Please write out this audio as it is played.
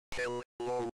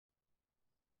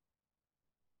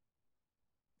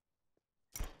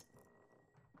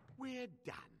we're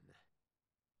done.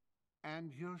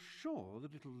 And you're sure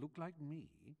that it'll look like me?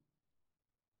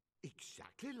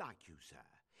 Exactly like you, sir.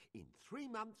 In 3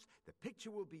 months, the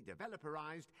picture will be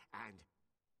developerized and...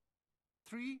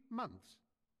 3 months?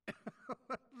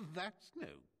 That's no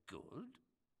good.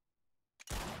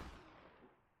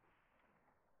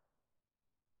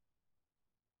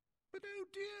 But oh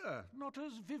dear, not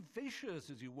as vivacious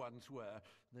as you once were.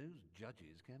 Those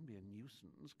judges can be a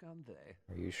nuisance, can't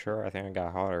they? Are you sure? I think I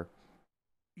got hotter.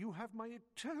 You have my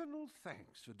eternal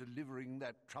thanks for delivering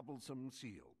that troublesome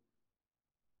seal.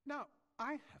 Now,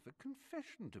 I have a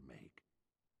confession to make.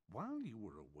 While you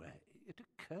were away, it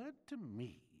occurred to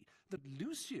me that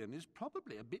Lucien is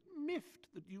probably a bit miffed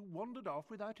that you wandered off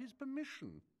without his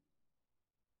permission.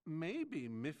 Maybe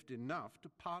miffed enough to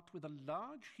part with a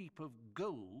large heap of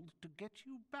gold to get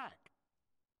you back.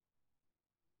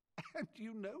 And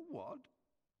you know what?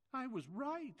 I was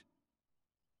right.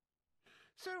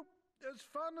 So, as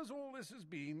fun as all this has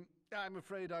been, I'm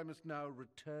afraid I must now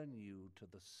return you to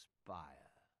the spire.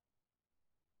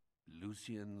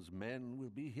 Lucien's men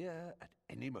will be here at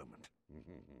any moment.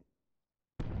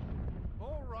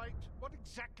 All right, what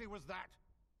exactly was that?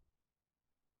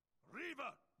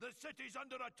 Reaver, the city's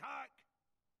under attack!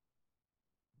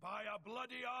 By a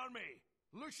bloody army!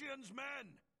 Lucian's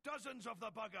men! Dozens of the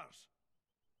buggers!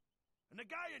 And the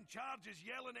guy in charge is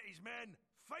yelling at his men,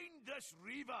 "Find this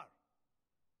Reaver!"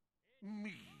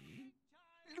 Me?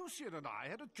 Lucien and I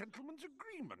had a gentleman's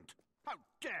agreement. How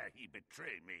dare he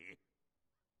betray me?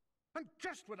 And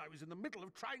just when I was in the middle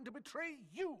of trying to betray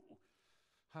you!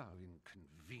 How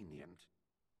inconvenient.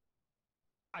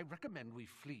 I recommend we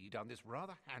flee down this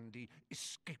rather handy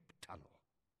escape tunnel.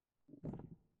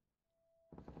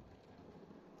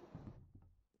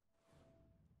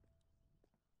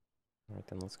 Alright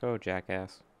then, let's go,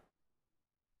 jackass.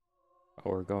 Oh,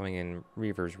 we're going in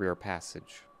Reaver's rear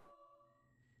passage.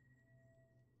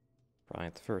 Probably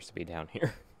not the first to be down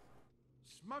here.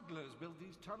 Smugglers built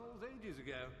these tunnels ages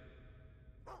ago.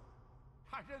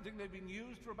 I don't think they've been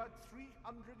used for about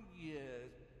 300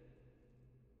 years.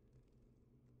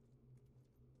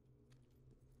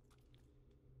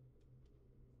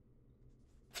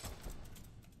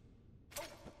 Oh,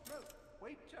 no,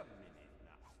 wait a minute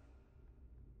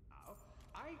now.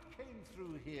 I came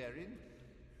through here in...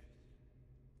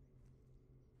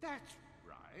 That's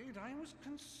right, I was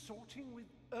consorting with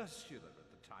Ursula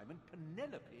at the time, and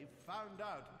Penelope found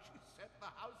out, and she set the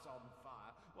house on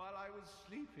fire while I was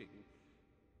sleeping.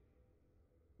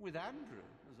 With Andrew,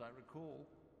 as I recall.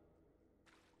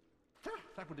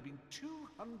 That would have been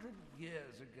 200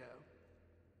 years ago.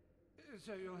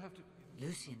 So you'll have to...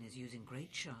 Lucien is using great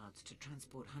shards to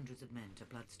transport hundreds of men to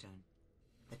Bloodstone.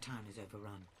 The town is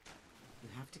overrun. You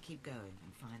have to keep going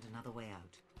and find another way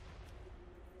out.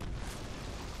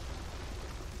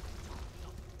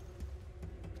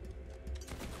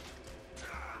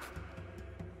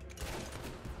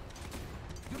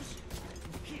 Lucien,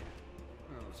 here!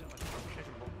 Oh, so much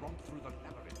unpleasurable romp through the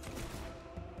labyrinth.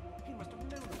 He must have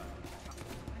known about this trouble.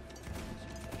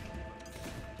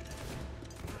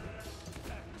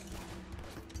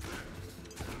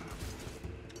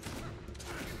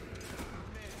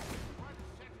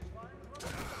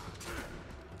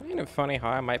 Ain't it funny how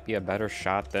I might be a better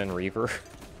shot than Reaver?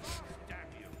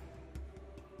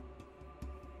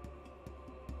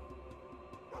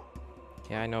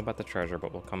 Yeah, I know about the treasure,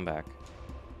 but we'll come back.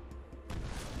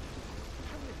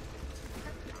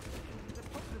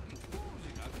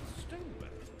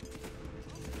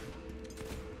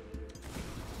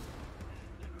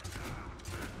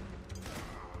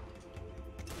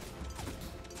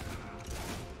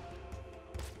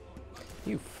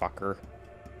 You fucker.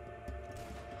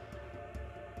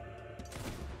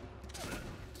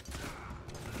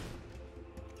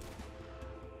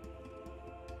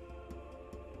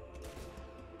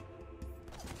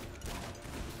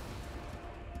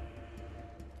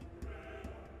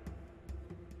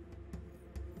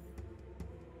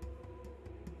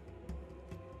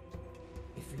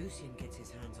 If Lucien gets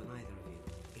his hands on either of you,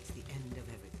 it's the end of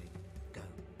everything. Go.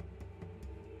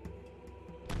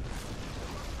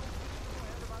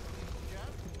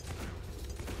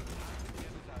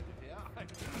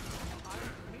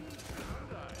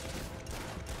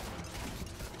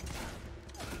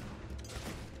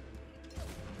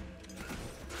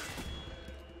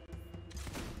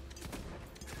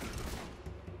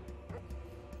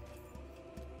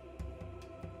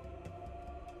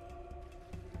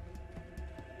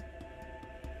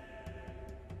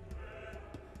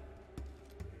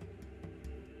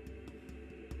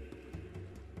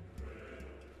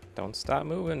 Don't stop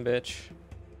moving, bitch.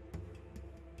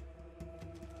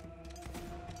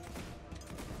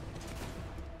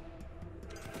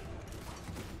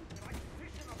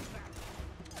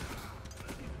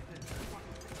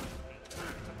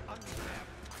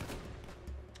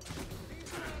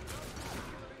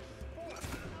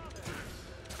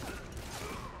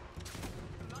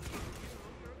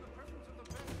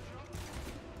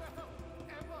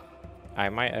 I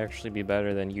might actually be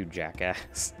better than you,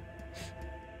 jackass.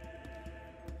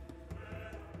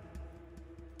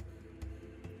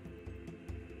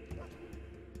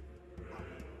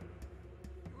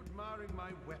 You admiring my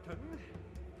weapon?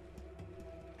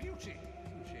 Beauty,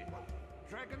 isn't she?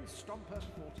 Dragon Stomper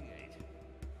 48.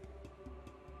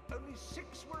 Only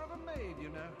 6 were ever made, you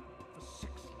know, for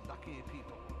 6 lucky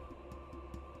people.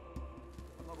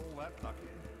 I'm not all that lucky.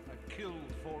 I've killed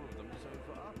 4 of them so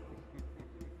far.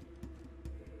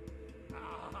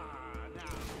 Now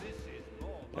this is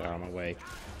more. Get out of my way.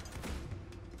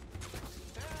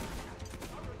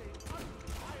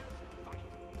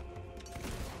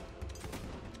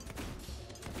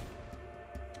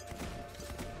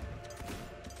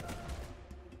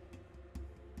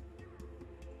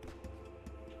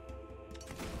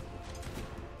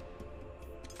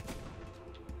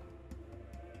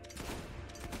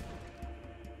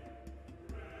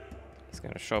 He's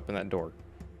gonna show up in that door.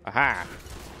 Aha!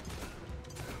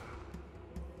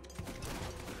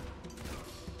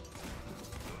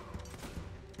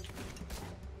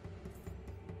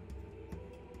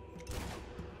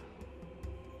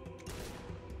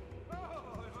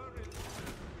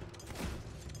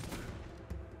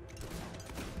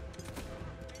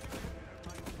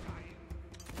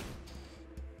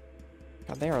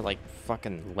 God, they are like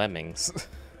fucking lemmings.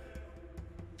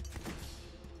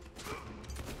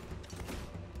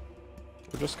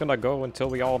 We're just gonna go until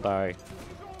we all die.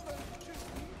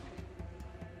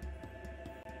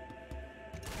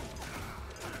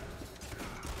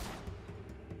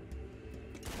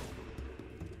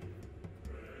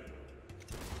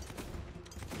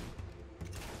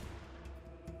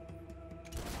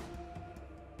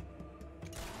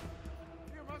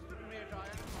 You must admit I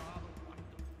am rather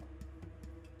wonderful.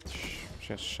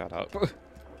 Just shut up. Keep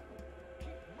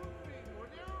moving,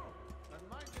 will you? And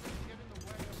mind you don't get in the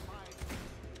way of my...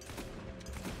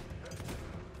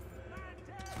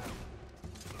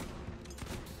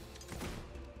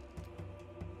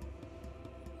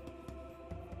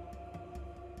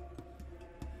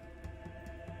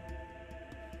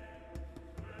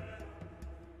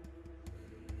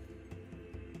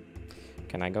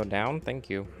 Can I go down? Thank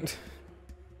you.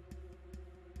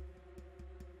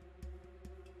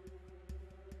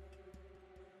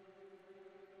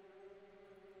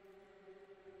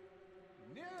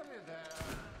 Nearly there.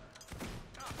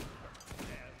 Ah,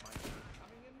 there's my ship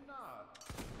coming in now.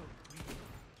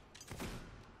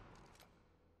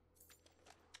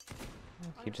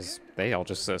 They all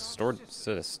just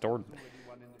stood.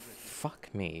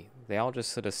 Fuck me. They all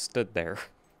just sort of stood there.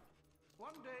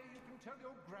 One day you can tell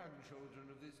your grandchildren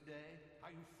of this day, how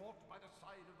you fought by the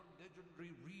side of the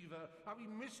legendary Reaver, how he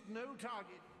missed no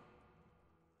target.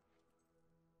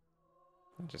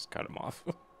 I just cut him off.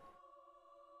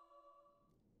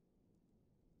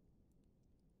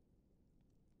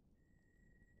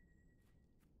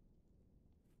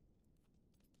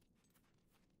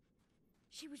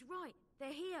 She was right.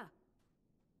 They're here.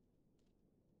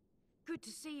 Good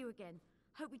to see you again.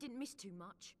 Hope we didn't miss too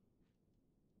much.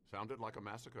 Sounded like a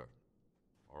massacre.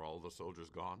 Are all the soldiers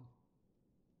gone?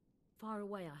 Far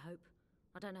away, I hope.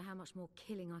 I don't know how much more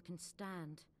killing I can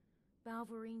stand.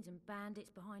 Balverines and bandits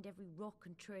behind every rock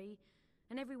and tree,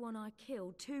 and everyone I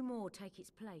killed, 2 more take its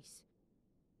place.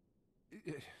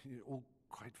 All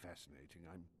quite fascinating.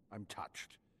 I'm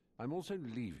touched. I'm also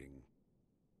leaving.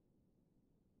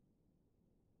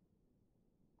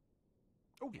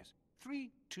 Oh yes.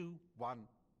 3, 2, 1.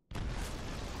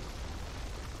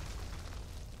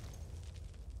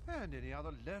 And any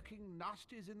other lurking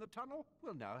nasties in the tunnel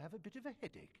will now have a bit of a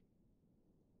headache.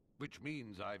 Which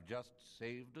means I've just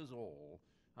saved us all.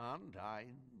 Aren't I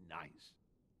nice?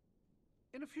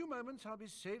 In a few moments I'll be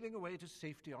sailing away to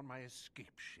safety on my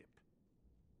escape ship.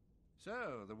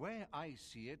 So, the way I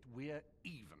see it, we're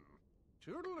even.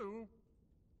 Toodaloo.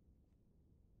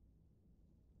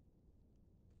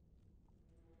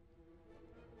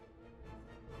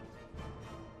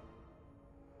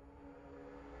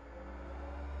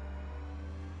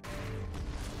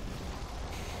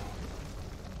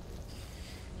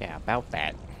 Yeah, about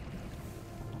that.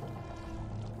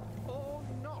 Or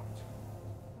not.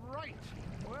 Right.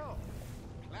 Well,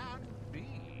 plan B.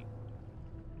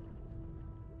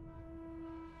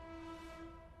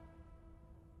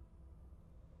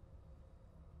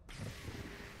 The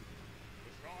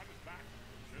shard is back.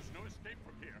 There's no escape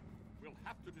from here. We'll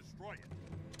have to destroy it.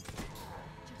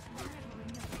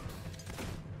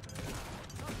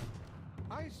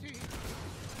 I see.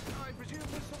 I presume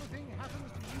this sort of thing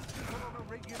happens to you people on a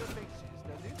regular basis,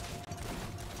 does it?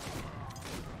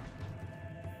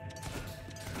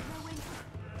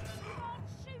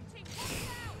 Shooting! Watch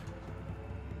out!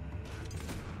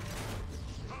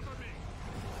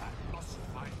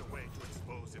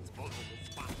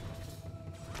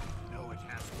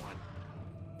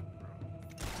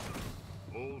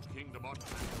 kingdom are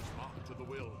transformed to the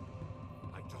will.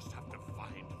 I just have to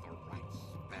find the right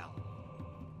spell.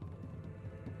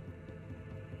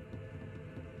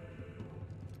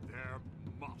 There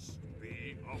must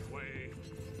be a way.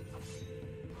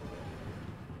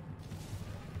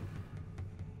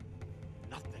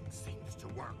 Nothing seems to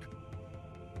work.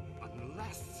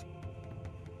 Unless...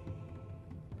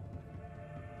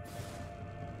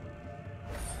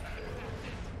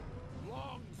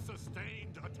 long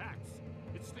sustained attacks.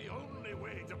 It's the only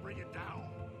way to bring it down.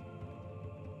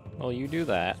 Well, you do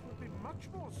that. This would be much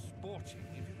more sporting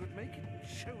if you could make it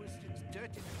show us its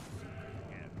dirtiness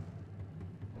again.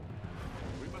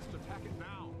 We must attack it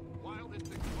now, while it's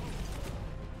exposed.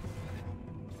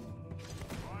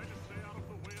 Try to stay out of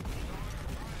the way of the dark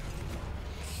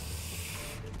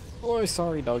fire. Oh,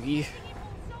 sorry, doggy.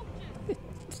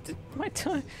 My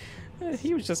time.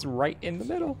 He was just right in the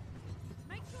middle.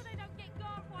 Make sure they don't get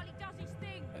guard while he does his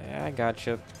thing. Yeah, I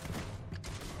gotcha.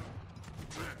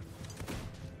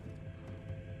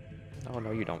 Oh,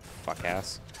 no, you don't, fuck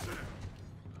ass.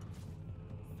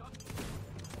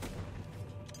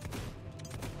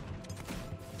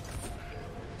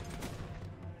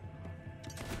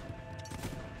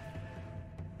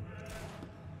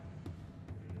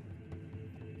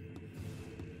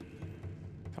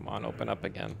 Come on, open up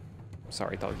again.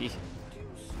 Sorry, doggy. It's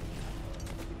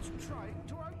trying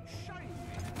to outshine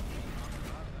me.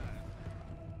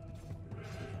 The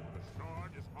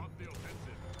sword is on the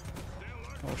offensive. Stay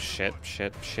alert. Oh, shit,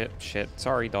 shit, shit, shit.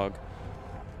 Sorry, dog. We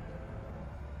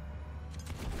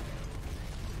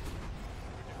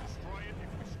can destroy it if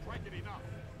we strike it enough.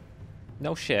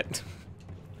 No shit.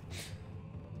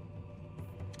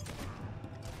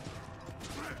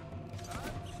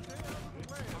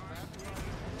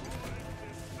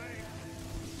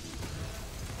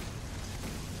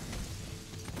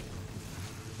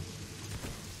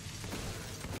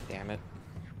 Damn it.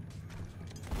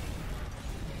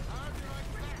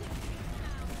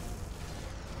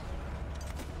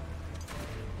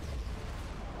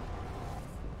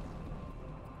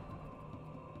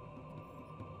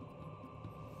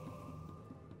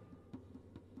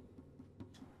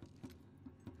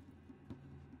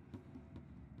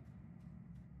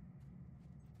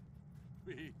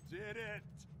 We did it!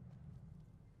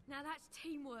 Now that's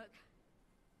teamwork.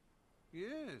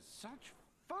 Yes, such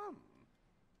fun.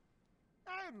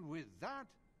 And with that,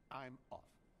 I'm off.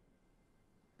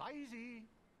 Bye-zy.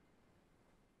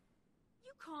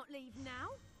 You can't leave now.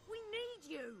 We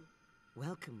need you.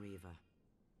 Welcome, Reaver.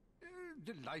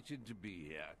 Delighted to be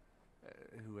here,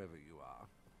 whoever you are.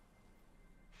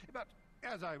 But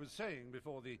as I was saying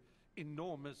before the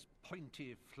enormous,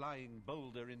 pointy, flying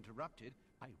boulder interrupted,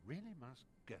 I really must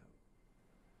go.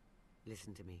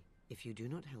 Listen to me. If you do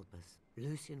not help us,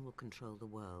 Lucian will control the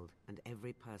world and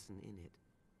every person in it.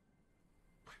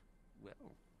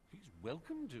 Well, he's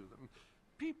welcome to them.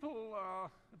 People are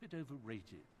a bit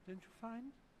overrated, don't you find?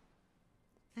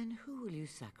 Then who will you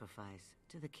sacrifice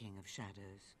to the King of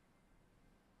Shadows?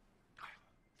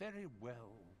 Very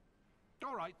well.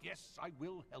 All right, yes, I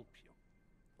will help you.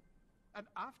 And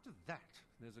after that,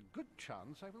 there's a good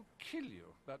chance I will kill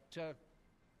you. But,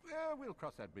 we'll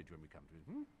cross that bridge when we come to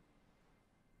it, hmm?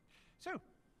 So,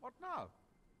 what now?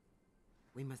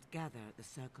 We must gather at the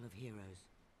Circle of Heroes.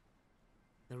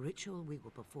 The ritual we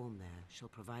will perform there shall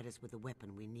provide us with the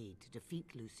weapon we need to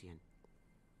defeat Lucian.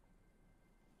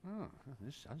 Oh,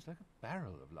 this sounds like a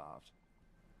barrel of laughs.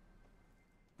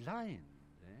 Blind,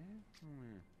 eh?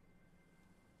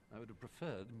 I would have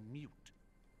preferred mute.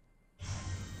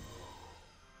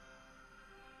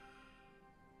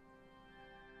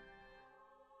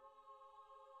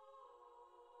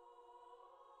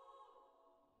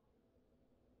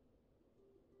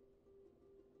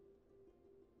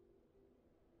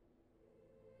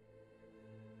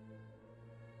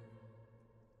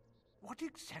 What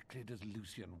exactly does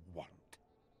Lucian want?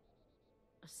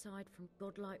 Aside from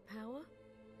godlike power?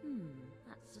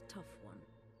 That's a tough one.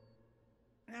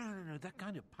 No, that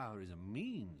kind of power is a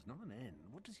means, not an end.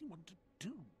 What does he want to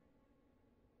do?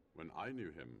 When I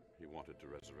knew him, he wanted to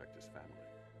resurrect his family.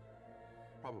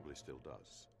 Probably still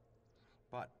does.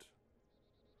 But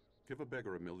give a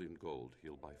beggar $1 million gold,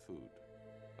 he'll buy food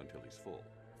until he's full.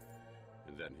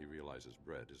 And then he realizes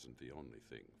bread isn't the only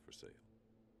thing for sale.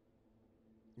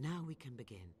 Now we can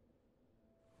begin.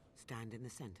 Stand in the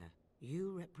center.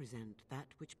 You represent that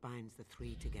which binds the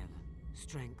three together.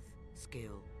 Strength,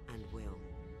 skill, and will.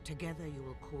 Together you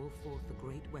will call forth the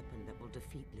great weapon that will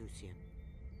defeat Lucian.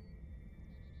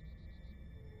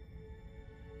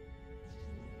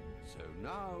 So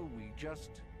now we just...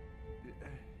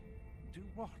 do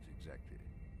what exactly?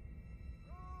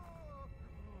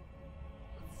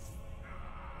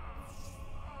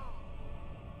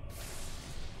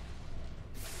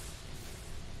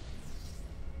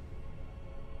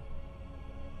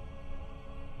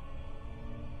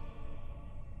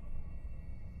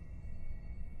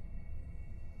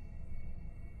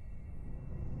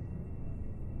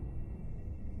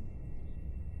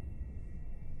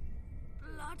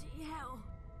 Bloody hell.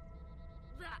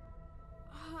 That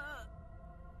hurt.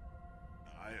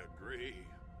 I agree.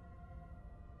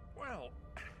 Well,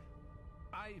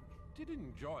 I did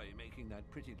enjoy making that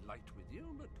pretty light with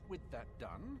you, but with that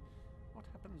done, what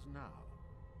happens now?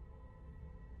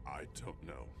 I don't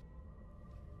know.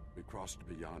 We crossed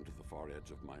beyond the far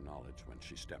edge of my knowledge when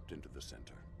she stepped into the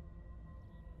center.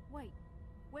 Wait,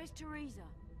 where's Teresa?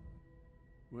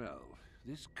 Well,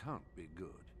 this can't be good.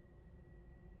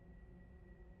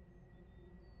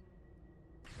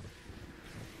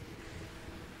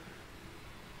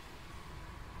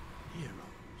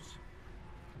 Heroes.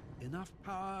 Enough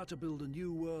power to build a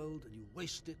new world, and you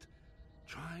waste it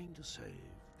trying to save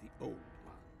the old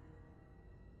one.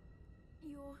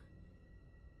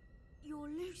 You're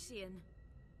Lucian.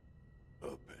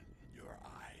 Open your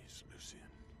eyes, Lucian.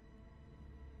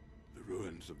 The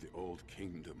ruins of the old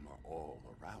kingdom are all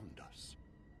around us.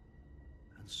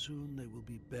 And soon they will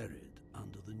be buried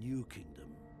under the new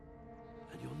kingdom.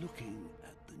 And you're looking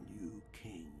at the new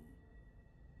king.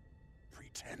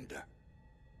 Pretender.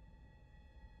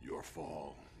 Your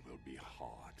fall will be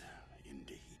hard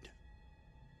indeed.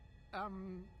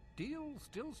 Deal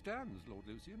still stands, Lord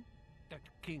Lucian.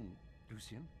 King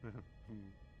Lucian.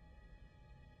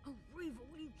 Oh, River,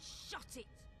 will you shut it?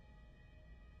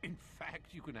 In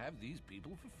fact, you can have these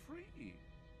people for free.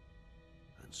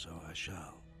 And so I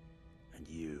shall. And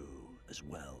you as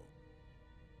well.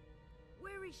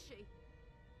 Where is she?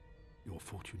 Your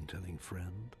fortune-telling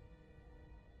friend?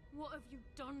 What have you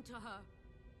done to her?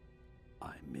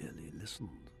 I merely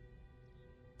listened.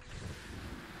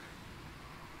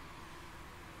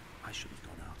 I should have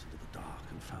gone out into the dark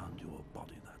and found your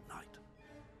body that night.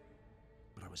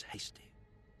 But I was hasty.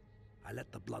 I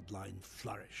let the bloodline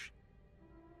flourish.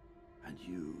 And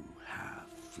you have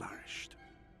flourished.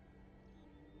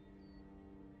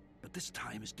 But this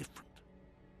time is different.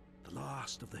 The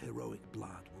last of the heroic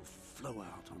blood will flow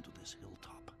out onto this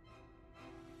hilltop.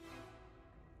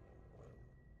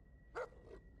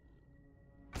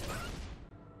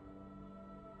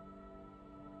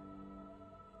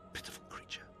 Pitiful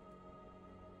creature.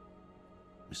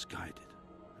 Misguided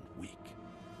and weak.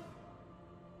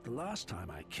 The last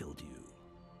time I killed you,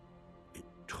 it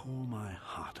tore my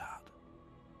heart out.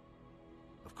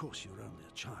 Of course, you were only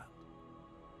a child.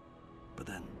 But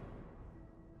then,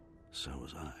 so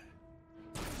was I.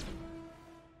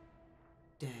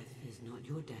 Death is not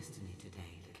your destiny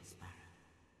today,